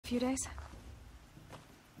few days?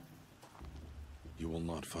 You will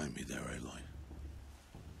not find me there, Aloy.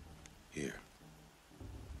 Here.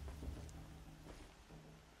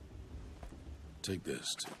 Take this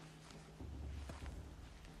to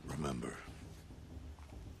remember.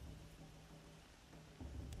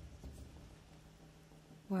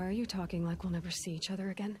 Why are you talking like we'll never see each other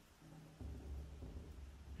again?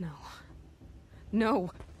 No.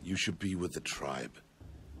 No! You should be with the tribe.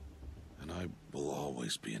 And I will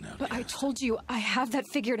always be an outcast. But I told you, I have that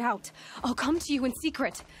figured out. I'll come to you in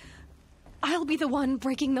secret. I'll be the one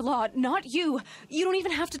breaking the law, not you. You don't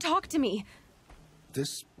even have to talk to me.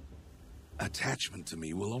 This attachment to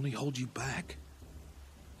me will only hold you back.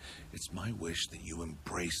 It's my wish that you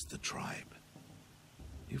embrace the tribe.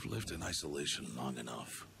 You've lived in isolation long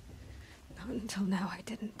enough. Not until now, I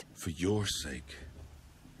didn't. For your sake,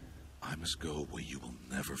 I must go where you will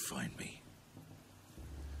never find me.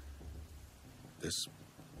 This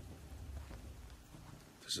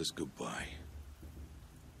is goodbye.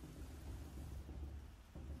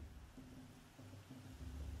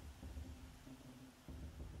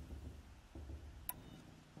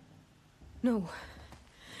 No,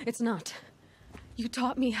 it's not. You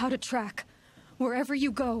taught me how to track. Wherever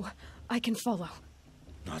you go, I can follow.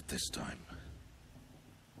 Not this time.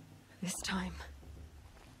 This time.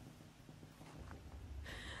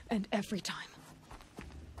 And every time.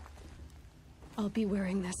 I'll be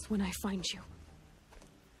wearing this when I find you.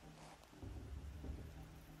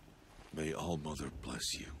 May All-Mother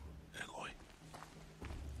bless you, Aloy.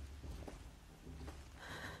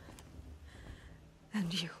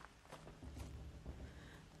 And you.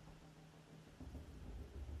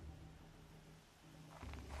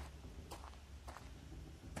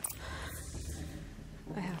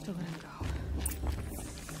 I have to let him go.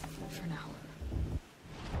 For now.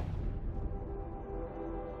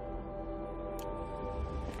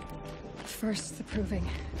 First, the proving.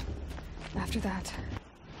 After that,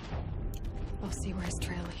 I'll see where his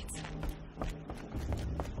trail leads.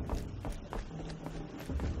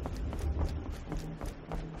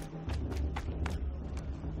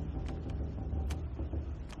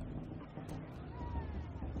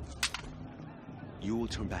 You will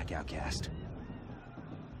turn back, outcast.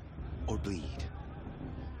 Or bleed.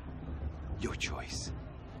 Your choice.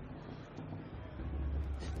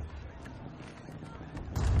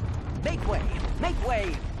 Make way! Make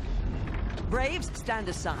way! Braves, stand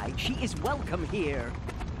aside. She is welcome here.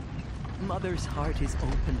 Mother's heart is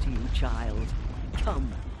open to you, child.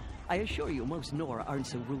 Come. I assure you, most Nora aren't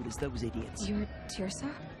so rude as those idiots. You're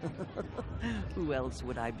Tirsa? Who else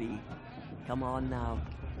would I be? Come on now.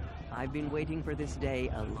 I've been waiting for this day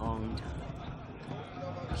a long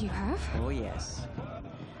time. You have? Oh, yes.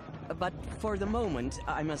 But for the moment,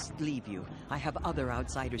 I must leave you. I have other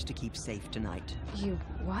outsiders to keep safe tonight. You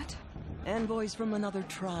what? Envoys from another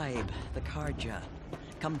tribe, the Karja.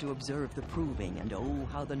 Come to observe the proving, and oh,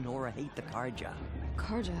 how the Nora hate the Karja.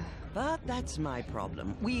 Karja? But that's my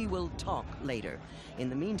problem. We will talk later. In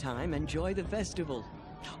the meantime, enjoy the festival.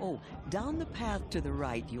 Oh, down the path to the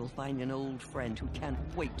right, you'll find an old friend who can't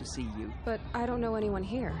wait to see you. But I don't know anyone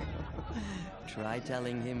here. Try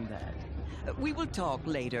telling him that. We will talk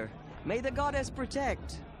later. May the goddess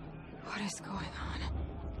protect. What is going on?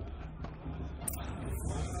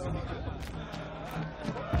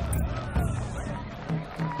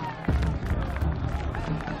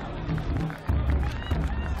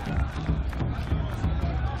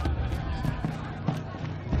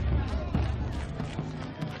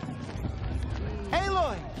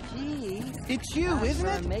 Aloy! Gee. It's you, isn't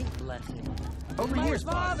it? Mate blessing. Over My here,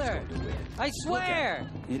 father! I swear!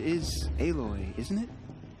 It is Aloy, isn't it?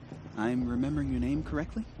 I'm remembering your name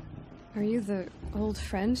correctly? Are you the old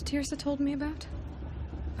friend Tirsa told me about?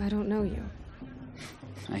 I don't know you.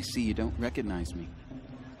 I see you don't recognize me.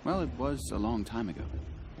 Well, it was a long time ago.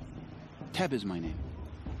 Teb is my name.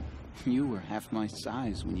 You were half my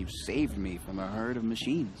size when you saved me from a herd of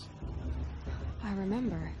machines. I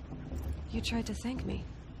remember. You tried to thank me.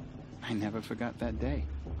 I never forgot that day.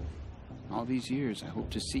 All these years, I hope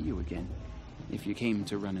to see you again, if you came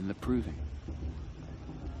to run in the proving.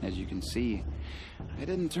 As you can see, I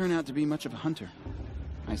didn't turn out to be much of a hunter.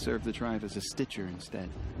 I served the tribe as a stitcher instead,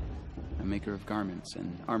 a maker of garments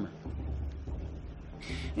and armor.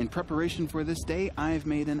 In preparation for this day, I've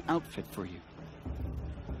made an outfit for you.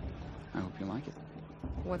 I hope you like it.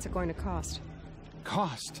 What's it going to cost?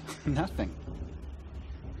 Cost? Nothing.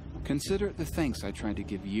 Consider it the thanks I tried to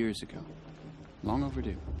give years ago. Long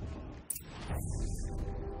overdue.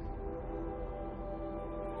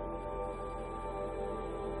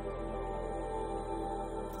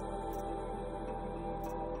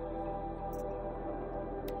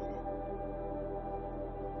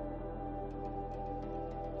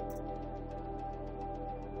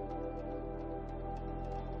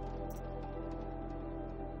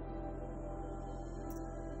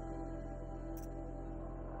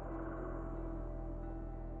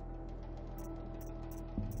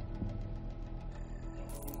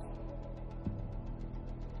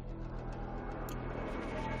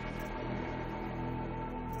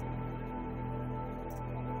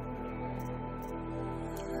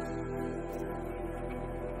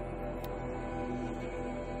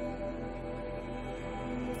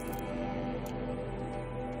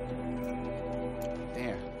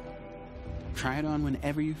 Try it on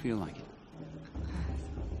whenever you feel like it.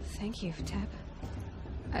 Thank you, Teb.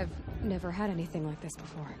 I've never had anything like this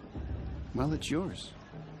before. Well, it's yours.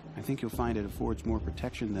 I think you'll find it affords more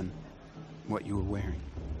protection than what you were wearing.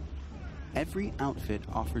 Every outfit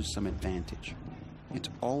offers some advantage. It's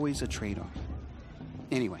always a trade-off.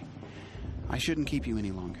 Anyway, I shouldn't keep you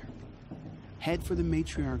any longer. Head for the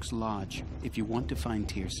Matriarch's Lodge if you want to find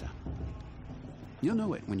Tirsa. You'll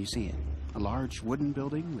know it when you see it. A large wooden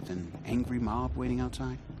building with an angry mob waiting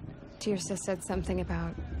outside. Tirsa said something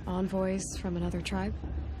about envoys from another tribe?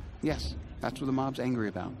 Yes, that's what the mob's angry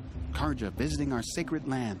about. Karja visiting our sacred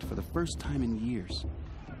land for the first time in years.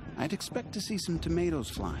 I'd expect to see some tomatoes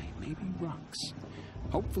fly, maybe rocks.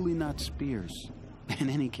 Hopefully not spears. In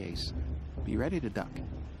any case, be ready to duck.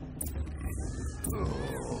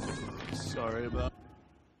 Oh, sorry about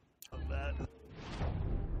that.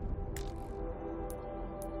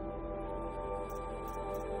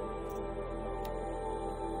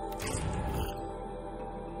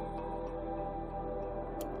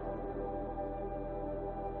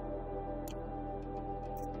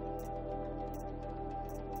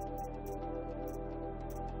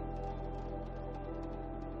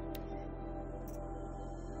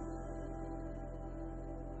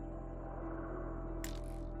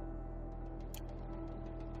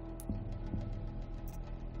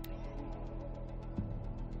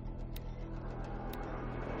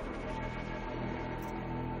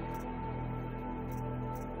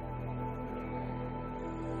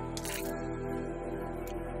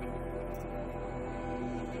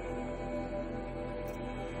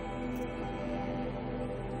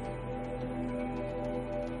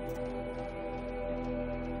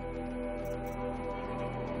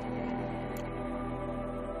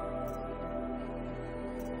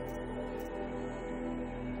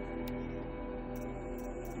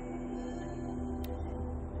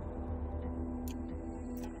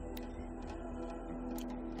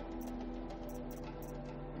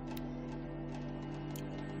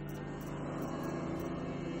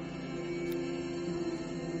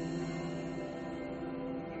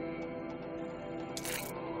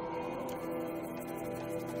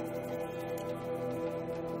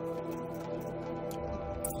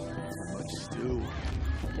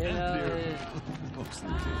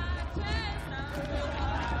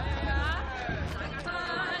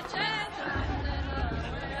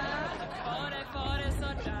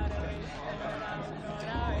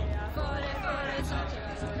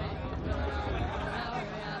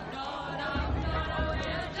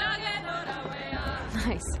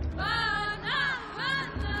 Nice.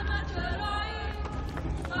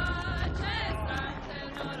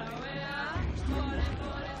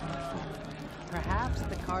 Perhaps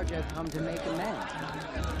the Karja have come to make amends.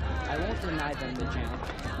 I won't deny them the chance.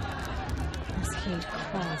 Those huge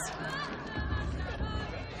claws.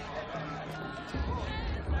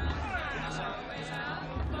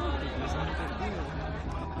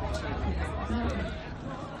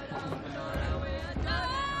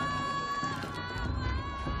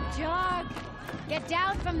 Jog! Get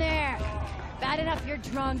down from there! Bad enough you're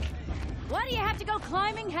drunk. Why do you have to go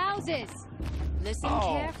climbing houses? Listen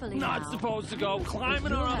carefully not now. supposed to go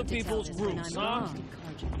climbing on other people's roofs, huh?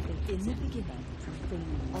 In the beginning,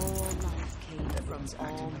 all life came from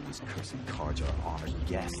all These cursed cards are our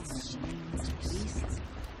guests. beasts.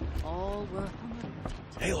 All were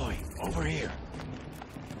hungry. Aloy, over here.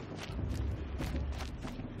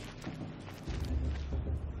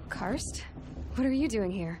 Karst? What are you doing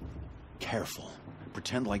here? Careful.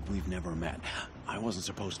 Pretend like we've never met. I wasn't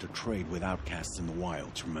supposed to trade with outcasts in the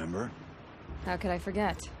wilds, remember? How could I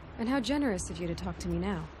forget? And how generous of you to talk to me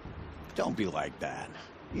now. Don't be like that.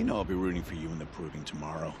 You know I'll be rooting for you in the proving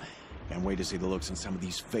tomorrow. Can't wait to see the looks on some of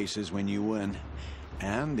these faces when you win.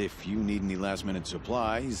 And if you need any last-minute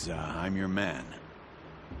supplies, I'm your man.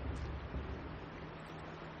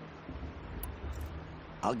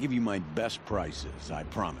 I'll give you my best prices, I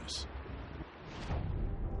promise.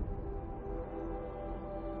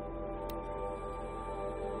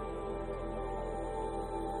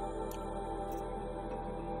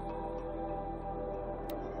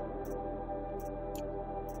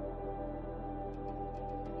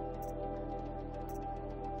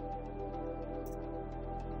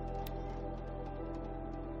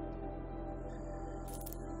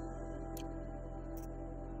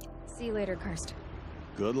 See you later, Karst.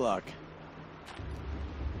 Good luck.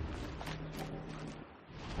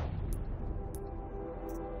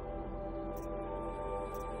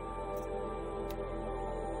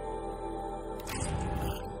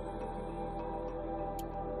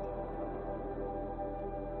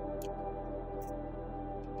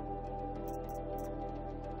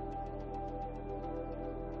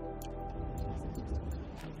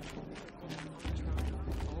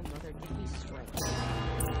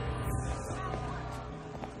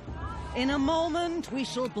 In a moment, we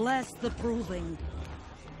shall bless the proving.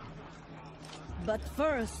 But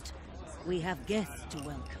first, we have guests to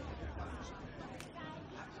welcome.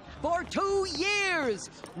 For 2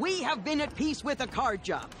 years, we have been at peace with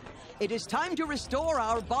Akarja. It is time to restore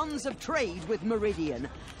our bonds of trade with Meridian.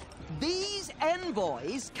 These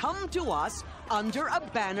envoys come to us under a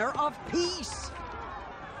banner of peace.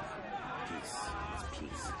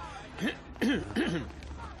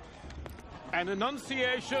 An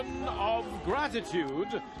enunciation of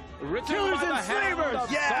gratitude written Killers by the and hand slavers!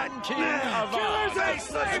 of Yeah! Sun King of Killers Ard. and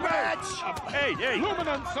slavers! Hey!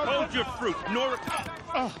 Luminance of Hold your fruit,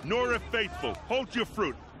 Nora Faithful. Hold your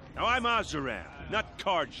fruit. Now I'm Azaran, not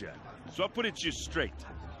Karja, so I'll put it just straight.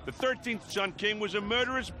 The 13th Sun King was a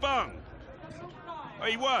murderous bung. Oh,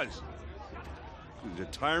 he was. He was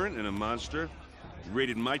a tyrant and a monster. He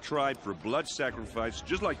raided my tribe for blood sacrifice,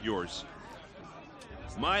 just like yours.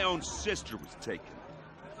 My own sister was taken.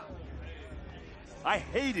 I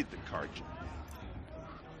hated the Karja.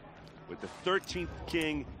 But the 13th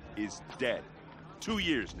king is dead. 2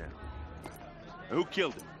 years now. And who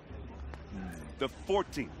killed him? The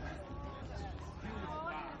 14th.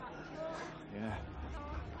 Yeah.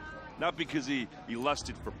 Not because he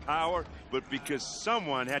lusted for power, but because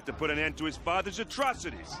someone had to put an end to his father's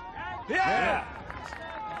atrocities. Yeah!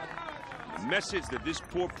 The message that this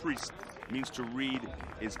poor priest means to read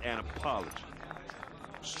is an apology.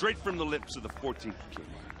 Straight from the lips of the 14th king.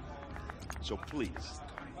 So please,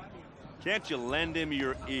 can't you lend him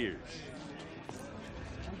your ears?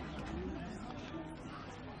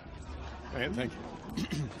 Thank you.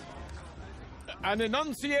 An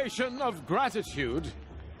enunciation of gratitude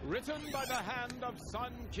written by the hand of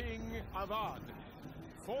Sun King of Ard,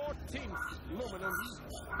 14th luminance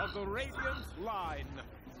of the Radiant Line.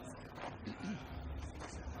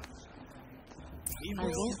 I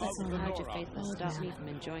guess that's not hard to faithful stop me from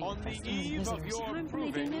enjoying On the the festival eve of of visitors. your I'm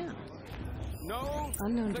believing proving, now. no,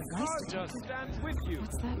 Unknown the device Karja detected. stands with you.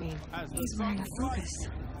 What's that mean? As the He's wearing a sun's light focus,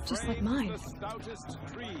 just like frames mine. the stoutest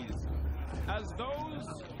trees. As those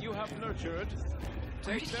you have nurtured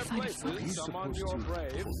Where take did he their find a places focus? among your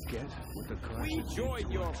braves, we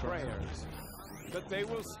join your prayers that they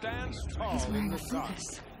will stand tall He's in wearing the a sun.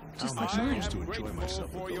 focus, just I like am mine. To enjoy grateful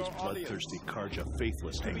myself for with your those bloodthirsty audience. Karja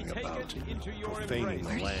faithless To be hanging taken about, into your profaning embrace. the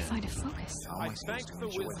Where did he land. find a focus? I thank the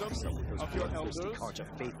wisdom of your elders,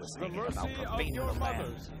 the mercy of your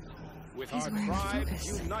mothers, with He's our wearing a tribes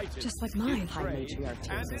focus, united just like in mine. High trade matriarch and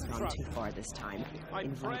Tales has in gone trust. too far this time. I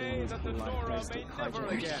Inviting pray these that the blood Nora thirsty may Karja never Where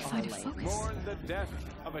did he again find a focus? mourn the death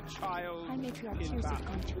of a child High matriarch in Tears has battle.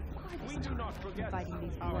 gone too far We this do time. not forget Inviting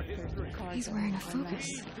these our bloodthirsty history. cards He's wearing a on my focus,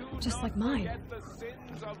 land. Do just not like mine. forget the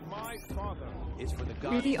sins of my father. It's for the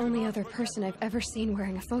gods. You're the only other person I've ever seen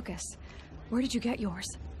wearing a focus. Where did you get yours?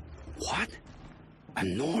 What? A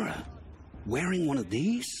Nora? Wearing one of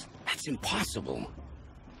these? That's impossible.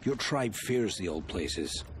 Your tribe fears the old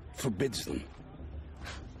places, forbids them.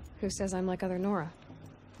 Who says I'm like other Nora?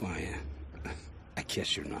 Why, I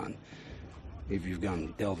guess you're not. If you've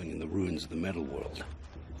gone delving in the ruins of the metal world.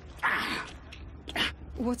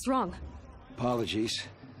 What's wrong? Apologies.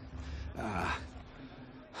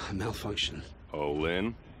 Malfunction. Oh,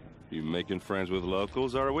 Lynn, you making friends with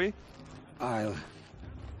locals, are we? I'll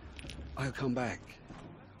come back.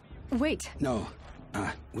 Wait. No,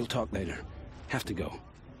 we'll talk later. Have to go.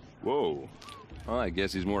 Whoa. Well, I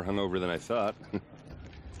guess he's more hungover than I thought.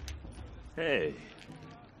 Hey,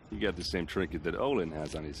 you got the same trinket that Olin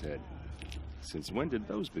has on his head. Since when did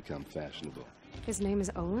those become fashionable? His name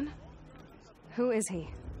is Olin? Who is he?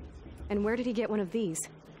 And where did he get one of these?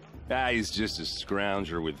 He's just a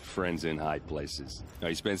scrounger with friends in high places. Now,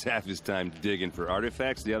 he spends half his time digging for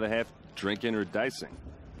artifacts, the other half drinking or dicing.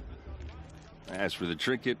 As for the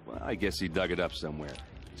trinket, well, I guess he dug it up somewhere.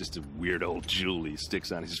 Just a weird old jewel he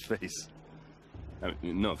sticks on his face. I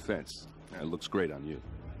mean, no offense. It looks great on you.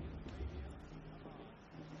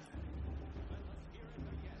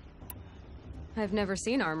 I've never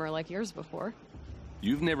seen armor like yours before.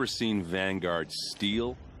 You've never seen Vanguard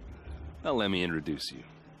steel? Well, let me introduce you.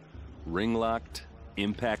 Ring-locked,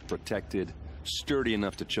 impact-protected, sturdy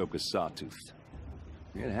enough to choke a sawtooth.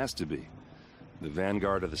 It has to be. The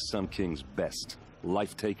Vanguard of the Sun King's best.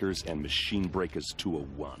 Life-takers and machine-breakers to a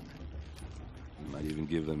one. You might even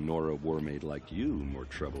give a Nora warmaid like you more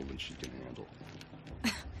trouble than she can handle.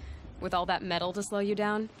 With all that metal to slow you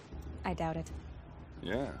down? I doubt it.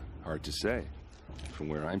 Yeah, hard to say. From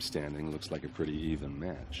where I'm standing, looks like a pretty even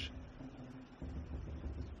match.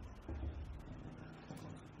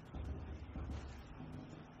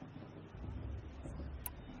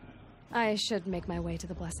 I should make my way to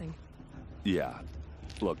the blessing. Yeah.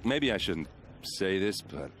 Look, maybe I shouldn't say this,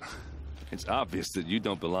 but It's obvious that you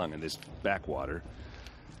don't belong in this backwater.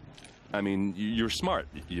 I mean, you're smart.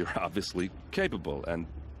 You're obviously capable, and,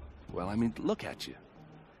 well, I mean, look at you.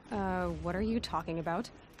 What are you talking about?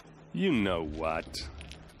 You know what.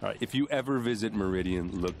 All right, if you ever visit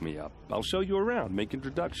Meridian, look me up. I'll show you around, make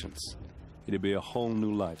introductions. It'll be a whole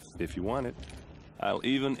new life, if you want it. I'll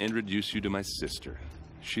even introduce you to my sister.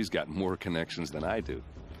 She's got more connections than I do.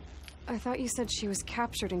 I thought you said she was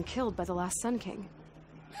captured and killed by the last Sun King.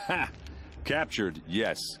 Ha! Captured,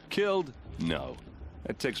 yes. Killed, no.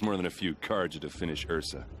 It takes more than a few cards to finish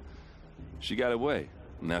Ursa. She got away.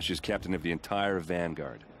 Now she's captain of the entire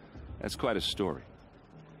Vanguard. That's quite a story.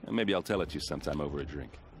 And maybe I'll tell it to you sometime over a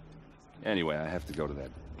drink. Anyway, I have to go to that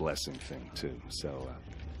blessing thing, too. So,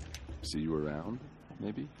 see you around,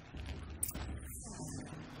 maybe?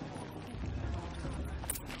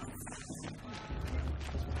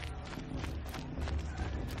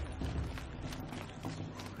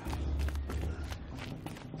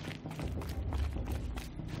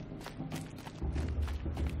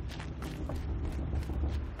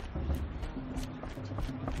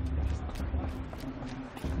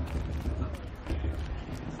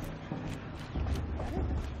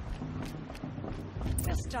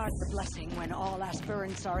 Start the blessing when all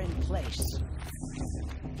aspirants are in place.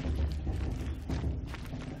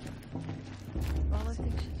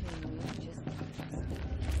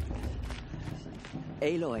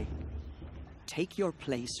 Aloy, take your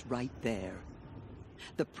place right there.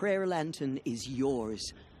 The prayer lantern is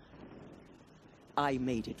yours. I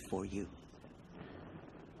made it for you.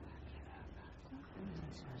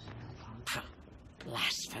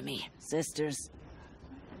 Blasphemy. Sisters.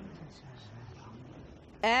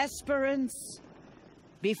 Aspirants,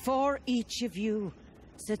 before each of you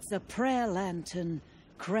sits a prayer lantern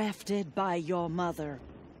crafted by your mother.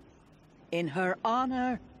 In her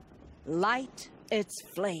honor, light its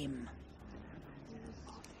flame.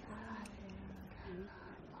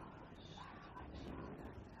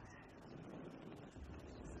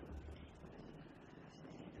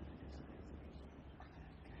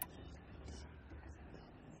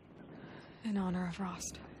 In honor of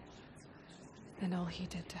Rost. And all he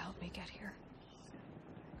did to help me get here.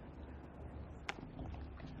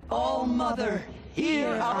 Oh, Mother, hear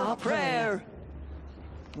our prayer.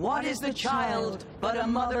 What is the child but a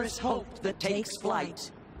mother's hope that takes flight?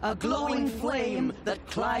 A glowing flame that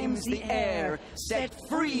climbs the air, set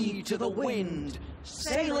free to the wind,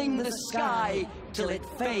 sailing the sky till it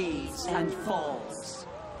fades and falls.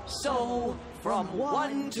 So, from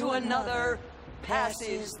one to another,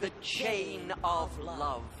 passes the chain of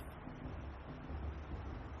love.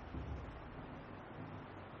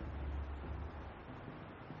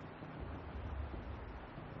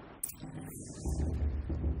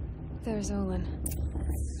 There's Olin.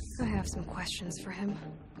 I have some questions for him.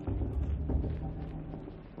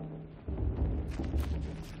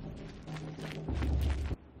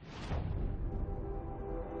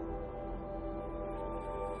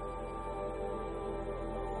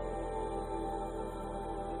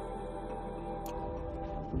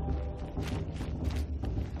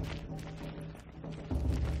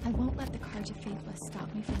 I won't let the Cards of Faithless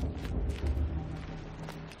stop me from...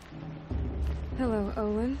 Hello,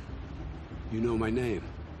 Olin. You know my name?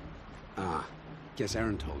 Ah, guess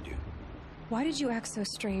Aaron told you. Why did you act so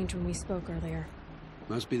strange when we spoke earlier?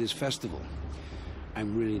 Must be this festival.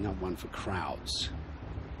 I'm really not one for crowds.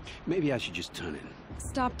 Maybe I should just turn in.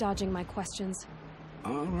 Stop dodging my questions.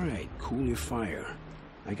 All right, cool your fire.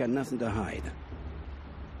 I got nothing to hide.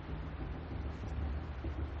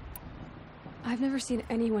 I've never seen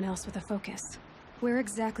anyone else with a focus. Where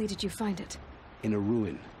exactly did you find it? In a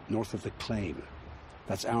ruin, north of the Claim.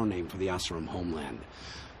 That's our name for the Oseram homeland.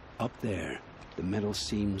 Up there, the metal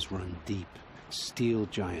seams run deep. Steel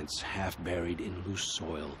giants half buried in loose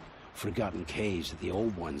soil. Forgotten caves that the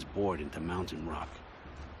old ones bored into mountain rock.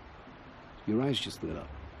 Your eyes just lit up.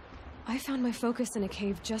 I found my focus in a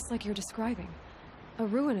cave just like you're describing. A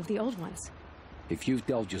ruin of the old ones. If you've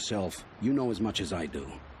delved yourself, you know as much as I do.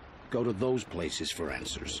 Go to those places for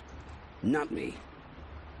answers. Not me.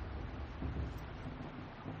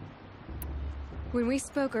 When we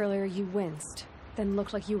spoke earlier, you winced, then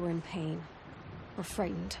looked like you were in pain. Or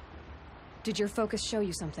frightened. Did your focus show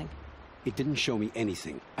you something? It didn't show me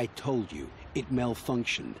anything. I told you. It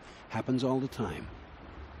malfunctioned. Happens all the time.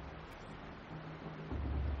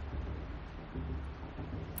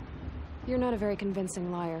 You're not a very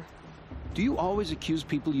convincing liar. Do you always accuse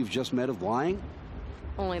people you've just met of lying?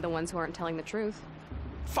 Only the ones who aren't telling the truth.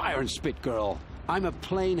 Fire and spit, girl. I'm a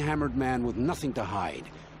plain hammered man with nothing to hide.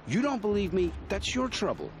 You don't believe me, that's your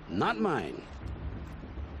trouble, not mine.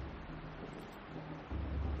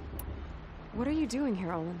 What are you doing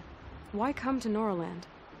here, Olin? Why come to Norland?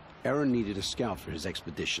 Aaron needed a scout for his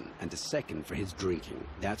expedition, and a second for his drinking.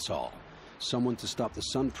 That's all. Someone to stop the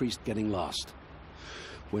Sun Priest getting lost.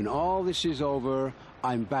 When all this is over,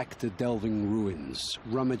 I'm back to delving ruins,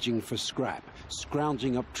 rummaging for scrap,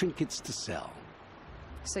 scrounging up trinkets to sell.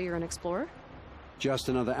 So you're an explorer? Just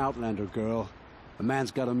another Outlander, girl. A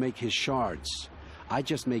man's gotta make his shards. I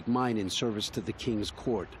just make mine in service to the King's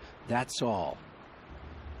court. That's all.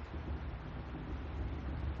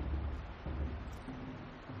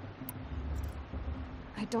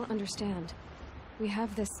 I don't understand. We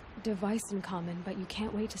have this device in common, but you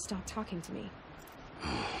can't wait to stop talking to me.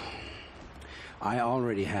 I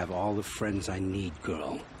already have all the friends I need,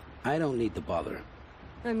 girl. I don't need the bother.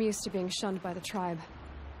 I'm used to being shunned by the tribe.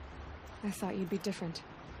 I thought you'd be different.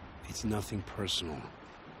 It's nothing personal.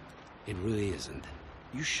 It really isn't.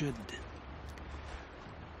 You should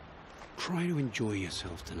try to enjoy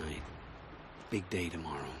yourself tonight. Big day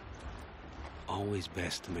tomorrow. Always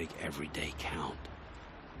best to make every day count.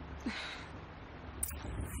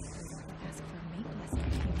 Ask for a mate lesson.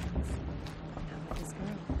 Not with this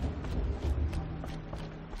girl.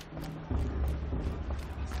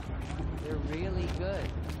 They're really good.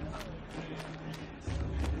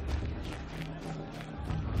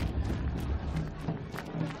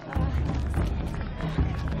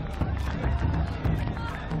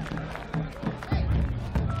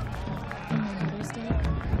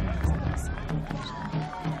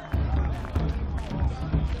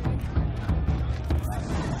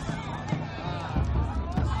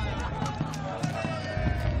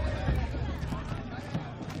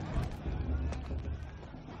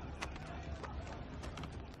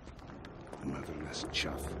 Motherless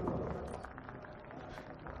chuff.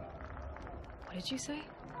 What did you say?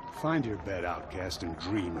 Find your bed, outcast, and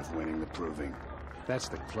dream of winning the proving. That's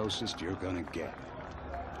the closest you're gonna get.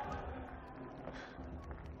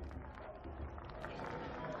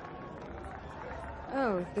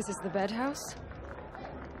 Oh, this is the bed house?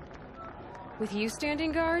 With you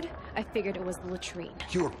standing guard, I figured it was the latrine.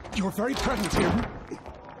 You're very present here.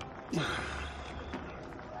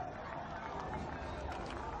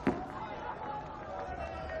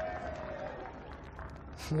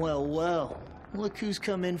 Well, well. Look who's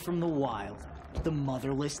come in from the wild. The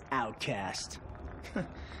motherless outcast.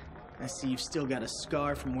 I see you've still got a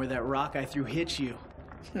scar from where that rock I threw hit you.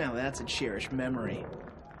 Now that's a cherished memory.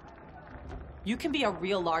 You can be a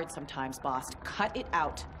real lard sometimes, boss. Cut it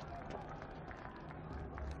out.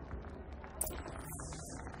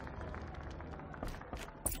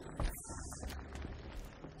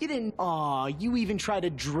 You didn't... Aw, you even try to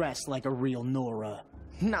dress like a real Nora.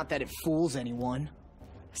 Not that it fools anyone.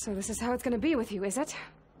 So this is how it's gonna be with you, is it?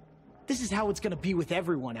 This is how it's gonna be with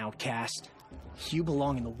everyone, outcast. You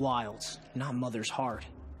belong in the wilds, not Mother's heart.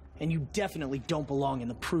 And you definitely don't belong in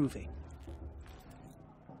the proving.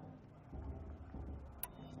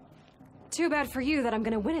 Too bad for you that I'm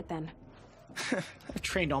gonna win it then. I've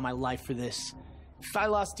trained all my life for this. If I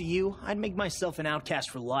lost to you, I'd make myself an outcast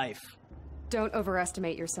for life. Don't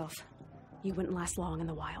overestimate yourself. You wouldn't last long in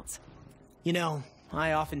the wilds. You know,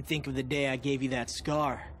 I often think of the day I gave you that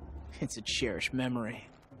scar. It's a cherished memory.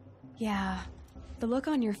 Yeah. The look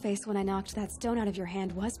on your face when I knocked that stone out of your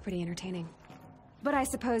hand was pretty entertaining. But I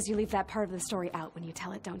suppose you leave that part of the story out when you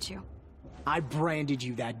tell it, don't you? I branded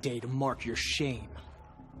you that day to mark your shame.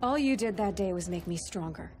 All you did that day was make me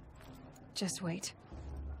stronger. Just wait.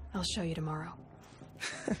 I'll show you tomorrow.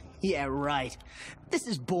 Yeah, right. This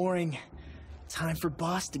is boring. Time for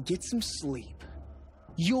Boss to get some sleep.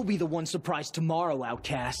 You'll be the one surprised tomorrow,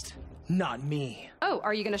 outcast. Not me. Oh,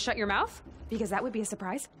 are you gonna shut your mouth? Because that would be a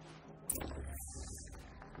surprise.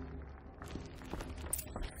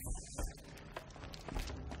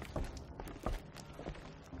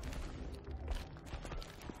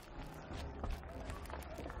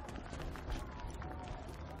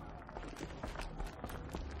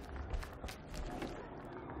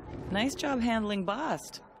 Nice job handling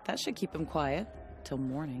Bast. That should keep him quiet. Till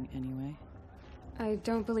morning, anyway. I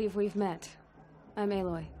don't believe we've met. I'm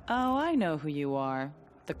Aloy. Oh, I know who you are.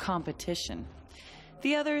 The competition.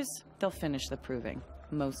 The others, they'll finish the proving.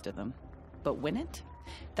 Most of them. But win it?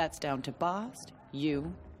 That's down to Bast,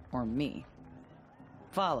 you, or me.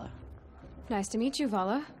 Vala. Nice to meet you,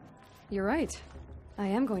 Vala. You're right. I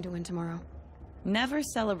am going to win tomorrow. Never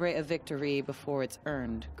celebrate a victory before it's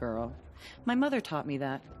earned, girl. My mother taught me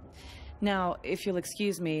that. Now, if you'll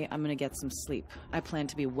excuse me, I'm gonna get some sleep. I plan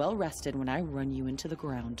to be well rested when I run you into the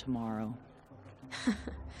ground tomorrow.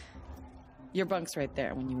 Your bunk's right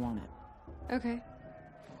there when you want it. Okay.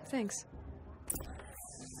 Thanks.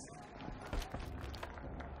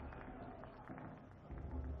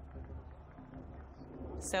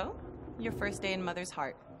 So, your first day in Mother's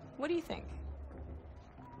heart. What do you think?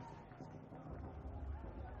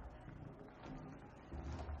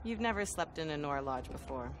 You've never slept in a Nora lodge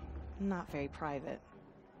before. Not very private.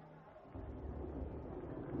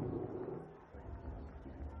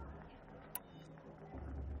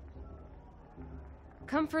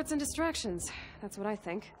 Comforts and distractions. That's what I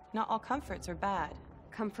think. Not all comforts are bad.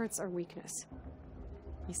 Comforts are weakness.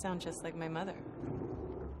 You sound just like my mother.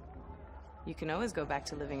 You can always go back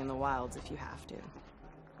to living in the wilds if you have to.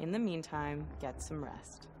 In the meantime, get some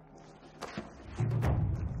rest.